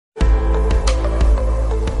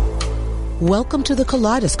Welcome to the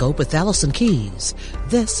Kaleidoscope with Allison Keyes.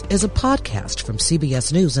 This is a podcast from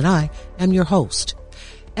CBS News, and I am your host.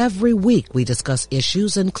 Every week we discuss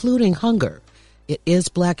issues including hunger. It is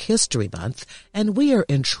Black History Month, and we are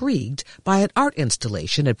intrigued by an art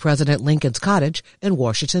installation at President Lincoln's cottage in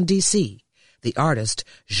Washington, D.C. The artist,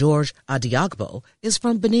 George Adiagbo, is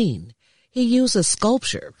from Benin. He uses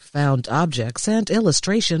sculpture, found objects, and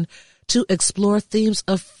illustration to explore themes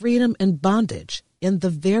of freedom and bondage in the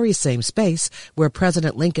very same space where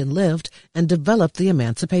President Lincoln lived and developed the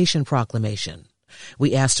Emancipation Proclamation.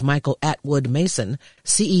 We asked Michael Atwood Mason,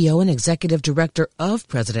 CEO and Executive Director of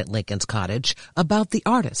President Lincoln's Cottage, about the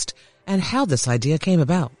artist and how this idea came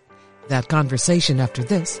about. That conversation after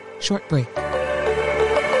this short break.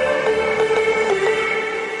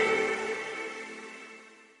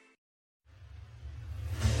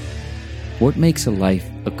 What makes a life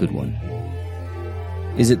a good one?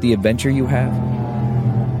 Is it the adventure you have?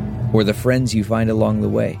 Or the friends you find along the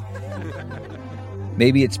way?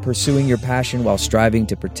 Maybe it's pursuing your passion while striving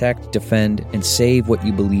to protect, defend, and save what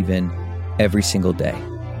you believe in every single day.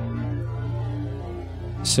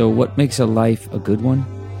 So what makes a life a good one?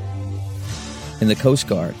 In the Coast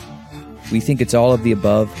Guard, we think it's all of the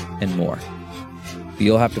above and more. But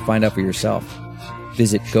you'll have to find out for yourself.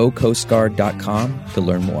 Visit gocoastguard.com to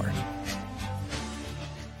learn more.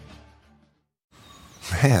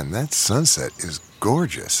 Man, that sunset is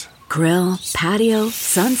gorgeous. Grill, patio,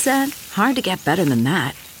 sunset. Hard to get better than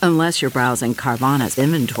that. Unless you're browsing Carvana's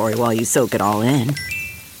inventory while you soak it all in.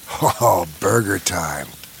 Oh, burger time.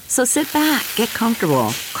 So sit back, get comfortable.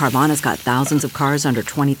 Carvana's got thousands of cars under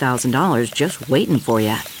 $20,000 just waiting for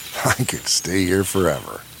you. I could stay here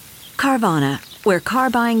forever. Carvana, where car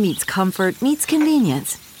buying meets comfort meets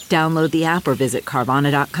convenience. Download the app or visit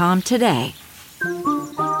Carvana.com today.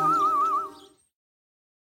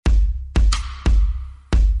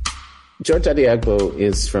 George Adiagbo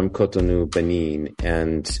is from Cotonou, Benin,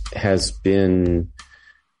 and has been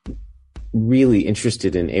really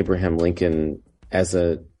interested in Abraham Lincoln as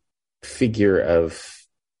a figure of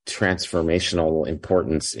transformational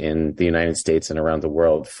importance in the United States and around the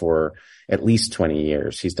world for at least 20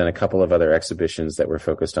 years. He's done a couple of other exhibitions that were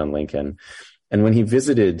focused on Lincoln. And when he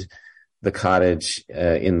visited the cottage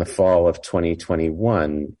in the fall of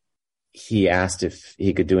 2021, he asked if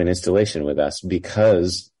he could do an installation with us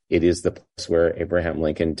because it is the place where Abraham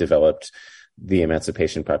Lincoln developed the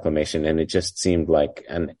Emancipation Proclamation, and it just seemed like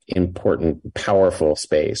an important, powerful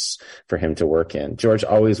space for him to work in. George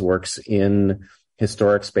always works in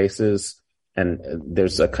historic spaces, and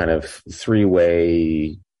there's a kind of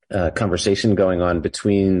three-way conversation going on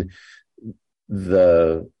between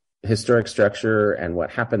the historic structure and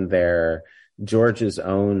what happened there, George's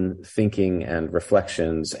own thinking and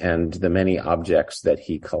reflections, and the many objects that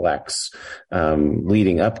he collects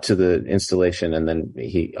leading up to the installation. And then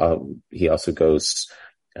he also goes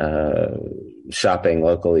shopping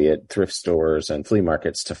locally at thrift stores and flea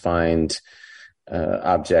markets to find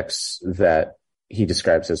objects that he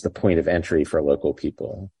describes as the point of entry for local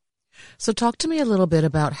people. So talk to me a little bit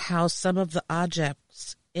about how some of the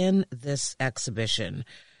objects in this exhibition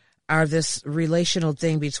are this relational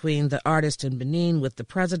thing between the artist in Benin with the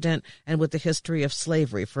president and with the history of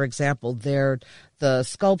slavery. For example, they're the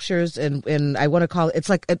sculptures and I want to call it,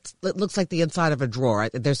 it looks like the inside of a drawer.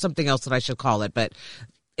 There's something else that I should call it, but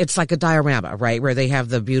it's like a diorama, right? Where they have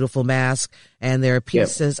the beautiful mask and there are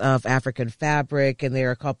pieces of African fabric and there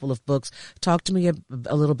are a couple of books. Talk to me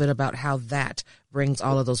a little bit about how that brings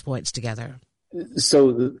all of those points together.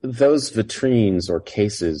 So those vitrines or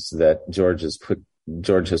cases that George has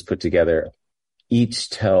put together each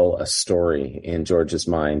tell a story in George's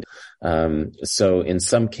mind. So in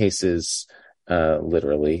some cases,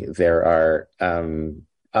 literally, there are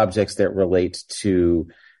objects that relate to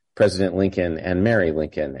President Lincoln and Mary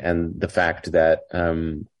Lincoln, and the fact that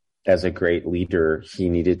as a great leader, he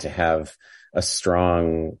needed to have a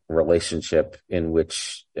strong relationship in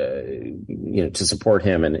which, to support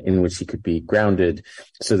him and in which he could be grounded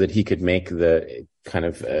so that he could make the kind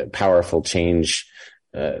of powerful change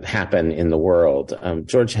happen in the world.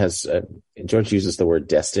 George uses the word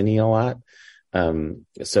destiny a lot.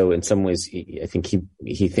 So in some ways, I think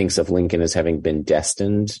he thinks of Lincoln as having been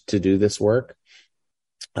destined to do this work.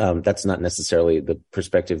 That's not necessarily the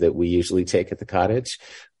perspective that we usually take at the cottage,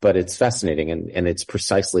 but it's fascinating. And it's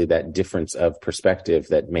precisely that difference of perspective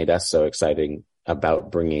that made us so exciting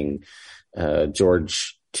about bringing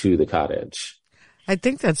George to the cottage. I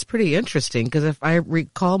think that's pretty interesting because if I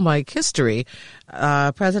recall my history,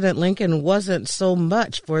 President Lincoln wasn't so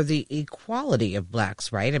much for the equality of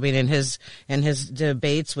blacks, right? I mean, in his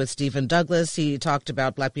debates with Stephen Douglas, he talked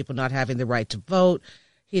about black people not having the right to vote.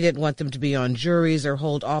 He didn't want them to be on juries or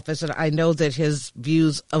hold office. And I know that his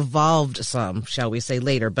views evolved some, shall we say,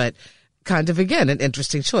 later, but kind of, again, an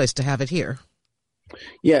interesting choice to have it here.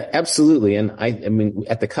 Yeah, absolutely. And I mean,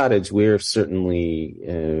 at the Cottage, we're certainly,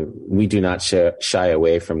 we do not shy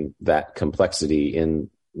away from that complexity in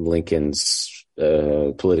Lincoln's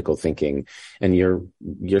political thinking. And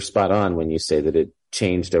you're spot on when you say that it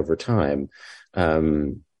changed over time.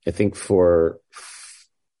 I think for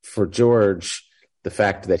George, the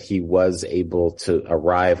fact that he was able to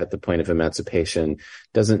arrive at the point of emancipation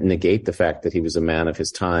doesn't negate the fact that he was a man of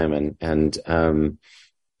his time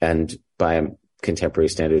and by contemporary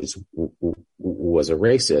standards was a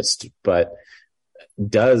racist, but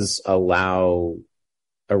does allow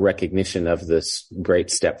a recognition of this great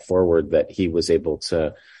step forward that he was able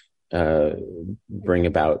to bring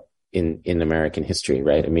about in American history,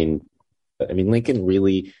 right? I mean, Lincoln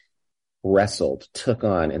really took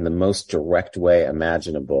on in the most direct way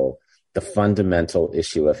imaginable the fundamental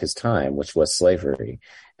issue of his time, which was slavery.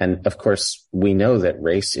 And of course, we know that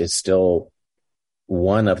race is still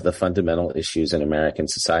one of the fundamental issues in American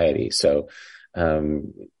society. So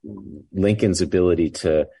Lincoln's ability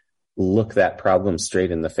to look that problem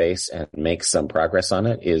straight in the face and make some progress on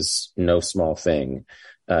it is no small thing,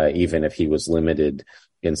 even if he was limited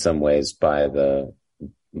in some ways by the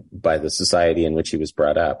society in which he was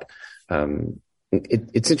brought up.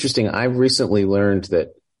 It's interesting. I recently learned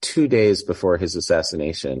that 2 days before his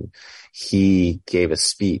assassination, he gave a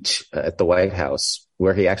speech at the White House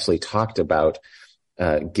where he actually talked about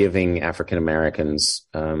giving African Americans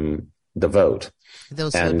the vote.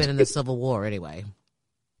 Those who had been in the Civil War anyway.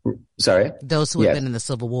 Sorry? Those who had been in the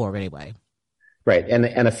Civil War anyway. Right,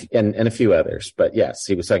 and a few others, but yes,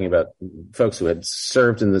 he was talking about folks who had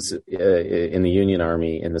served in the Union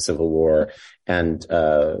Army in the Civil War, and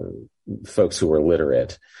folks who were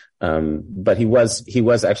literate. But he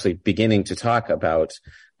was actually beginning to talk about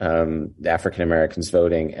African Americans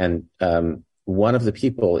voting, and one of the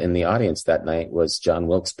people in the audience that night was John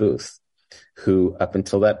Wilkes Booth, who up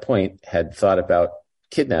until that point had thought about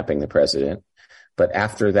kidnapping the president, but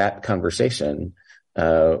after that conversation,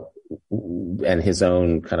 and his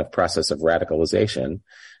own kind of process of radicalization,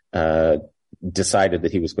 decided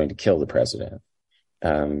that he was going to kill the president.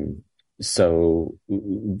 So,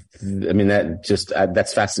 I mean,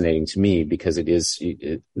 that's fascinating to me because it is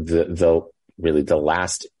really the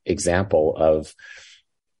last example of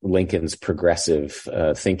Lincoln's progressing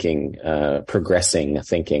thinking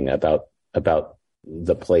about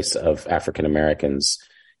the place of African Americans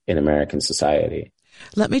in American society.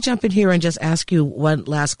 Let me jump in here and just ask you one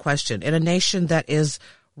last question. In a nation that is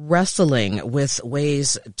wrestling with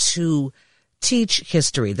ways to teach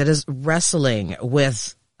history, that is wrestling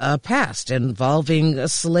with a past involving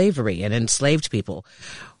slavery and enslaved people,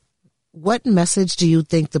 what message do you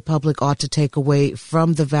think the public ought to take away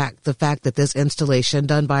from the fact that this installation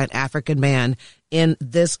done by an African man in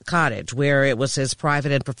this cottage, where it was his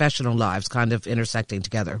private and professional lives kind of intersecting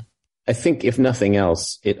together? I think, if nothing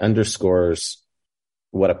else, it underscores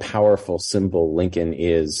what a powerful symbol Lincoln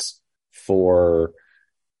is for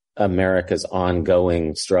America's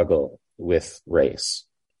ongoing struggle with race.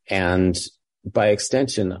 And by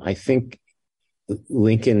extension, I think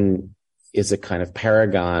Lincoln is a kind of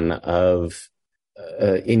paragon of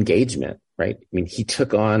engagement, right? I mean, he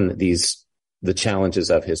took on the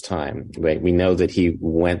challenges of his time, right? We know that he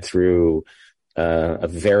went through a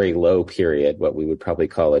very low period, what we would probably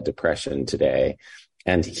call a depression today.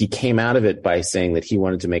 And he came out of it by saying that he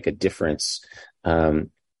wanted to make a difference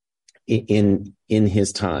in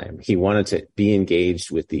his time. He wanted to be engaged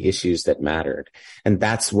with the issues that mattered. And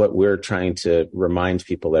that's what we're trying to remind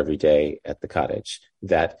people every day at the Cottage,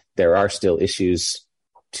 that there are still issues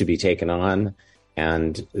to be taken on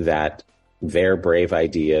and that their brave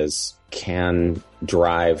ideas can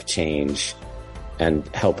drive change and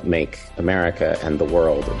help make America and the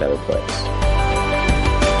world a better place.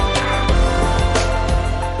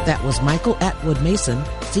 That was Michael Atwood Mason,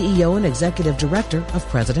 CEO and Executive Director of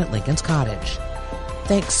President Lincoln's Cottage.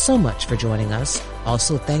 Thanks so much for joining us.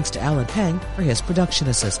 Also, thanks to Alan Peng for his production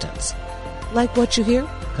assistance. Like what you hear?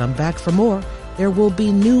 Come back for more. There will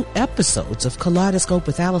be new episodes of Kaleidoscope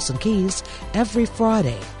with Allison Keyes every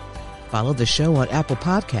Friday. Follow the show on Apple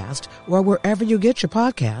Podcast or wherever you get your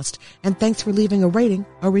podcast. And thanks for leaving a rating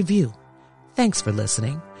or review. Thanks for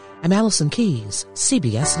listening. I'm Allison Keyes,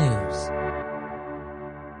 CBS News.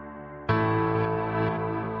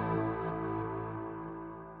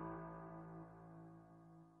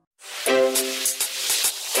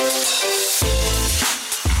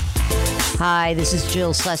 Hi, this is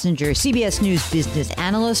Jill Schlesinger, CBS News business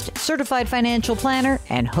analyst, certified financial planner,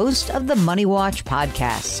 and host of the Money Watch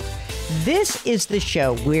podcast. This is the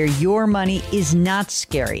show where your money is not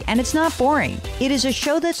scary and it's not boring. It is a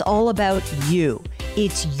show that's all about you.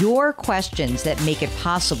 It's your questions that make it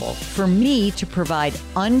possible for me to provide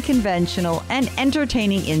unconventional and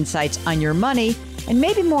entertaining insights on your money, and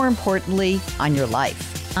maybe more importantly, on your life.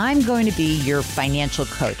 I'm going to be your financial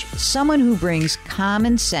coach, someone who brings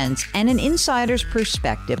common sense and an insider's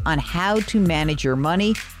perspective on how to manage your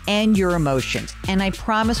money and your emotions. And I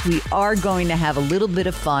promise we are going to have a little bit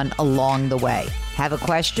of fun along the way. Have a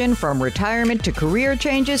question from retirement to career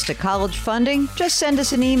changes to college funding? Just send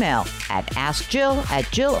us an email at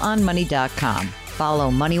askjill@jillonmoney.com. Follow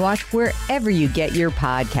Money Watch wherever you get your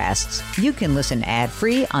podcasts. You can listen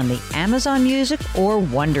ad-free on the Amazon Music or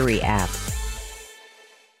Wondery app.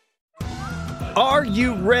 Are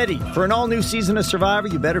you ready for an all-new season of Survivor?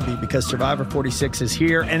 You better be, because Survivor 46 is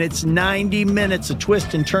here, and it's 90 minutes of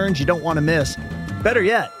twists and turns you don't want to miss. Better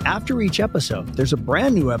yet, after each episode, there's a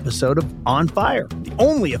brand new episode of On Fire, the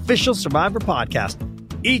only official Survivor podcast.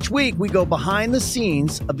 Each week, we go behind the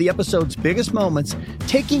scenes of the episode's biggest moments,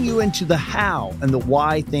 taking you into the how and the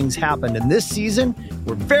why things happened. And this season,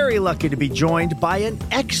 we're very lucky to be joined by an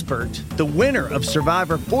expert, the winner of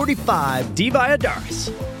Survivor 45, Dee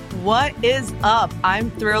Valladares. What is up?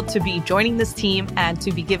 I'm thrilled to be joining this team and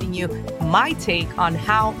to be giving you my take on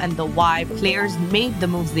how and the why players made the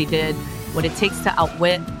moves they did, what it takes to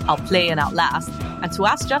outwit, outplay, and outlast, and to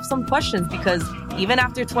ask Jeff some questions, because even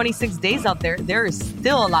after 26 days out there is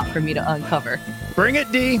still a lot for me to uncover. Bring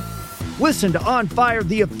it, Dee. Listen to On Fire,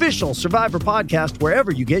 the official Survivor podcast,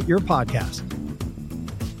 wherever you get your podcasts.